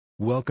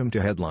Welcome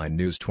to Headline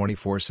News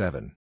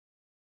 24/7.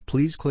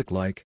 Please click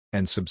like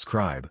and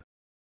subscribe.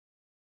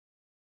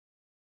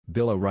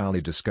 Bill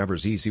O'Reilly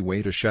discovers easy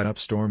way to shut up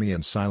Stormy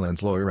and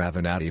silence lawyer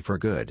Avenatti for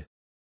good.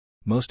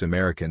 Most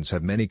Americans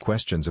have many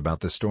questions about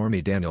the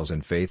Stormy Daniels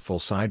and faithful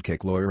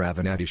sidekick lawyer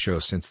Avenatti show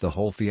since the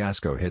whole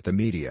fiasco hit the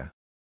media.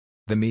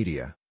 The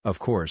media, of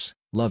course,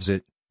 loves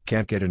it,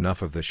 can't get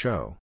enough of the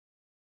show.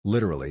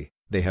 Literally,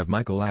 they have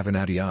Michael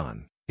Avenatti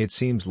on, it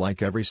seems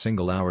like every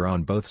single hour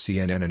on both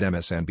CNN and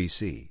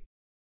MSNBC.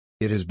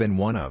 It has been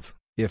one of,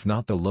 if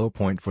not the low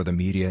point for the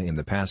media in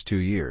the past 2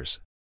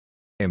 years.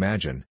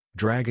 Imagine,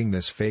 dragging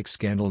this fake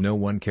scandal no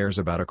one cares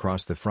about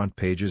across the front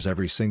pages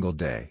every single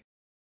day.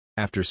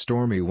 After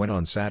Stormy went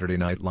on Saturday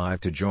Night Live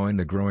to join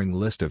the growing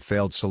list of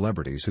failed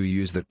celebrities who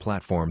use that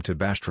platform to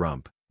bash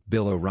Trump,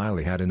 Bill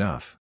O'Reilly had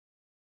enough.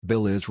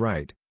 Bill is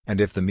right,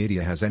 and if the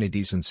media has any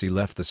decency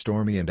left, the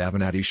Stormy and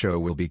Avenatti show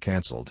will be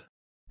cancelled.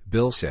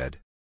 Bill said,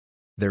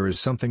 "There is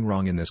something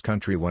wrong in this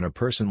country when a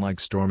person like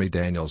Stormy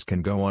Daniels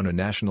can go on a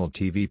national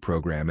TV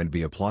program and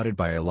be applauded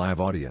by a live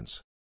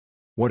audience.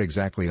 What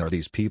exactly are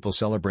these people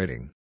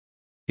celebrating?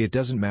 It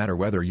doesn't matter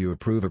whether you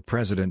approve of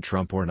President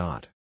Trump or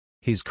not.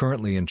 He's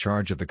currently in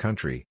charge of the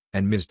country,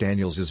 and Ms.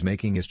 Daniels is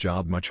making his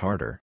job much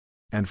harder.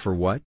 And for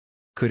what?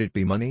 Could it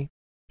be money?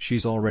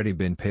 She's already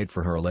been paid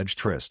for her alleged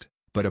tryst,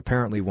 but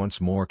apparently wants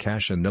more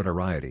cash and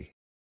notoriety.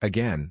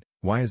 Again,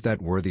 why is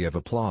that worthy of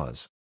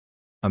applause?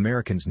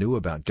 Americans knew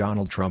about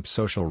Donald Trump's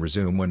social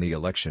resume when the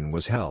election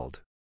was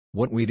held.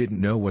 What we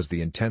didn't know was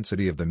the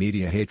intensity of the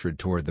media hatred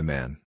toward the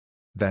man.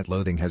 That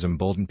loathing has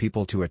emboldened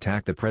people to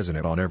attack the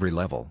president on every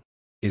level.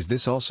 Is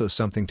this also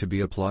something to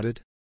be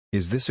applauded?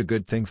 Is this a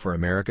good thing for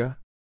America?"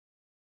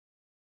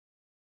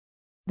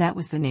 That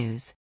was the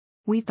news.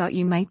 We thought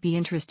you might be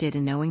interested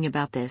in knowing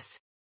about this.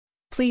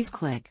 Please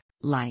click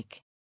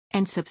like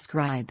and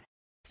subscribe.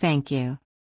 Thank you.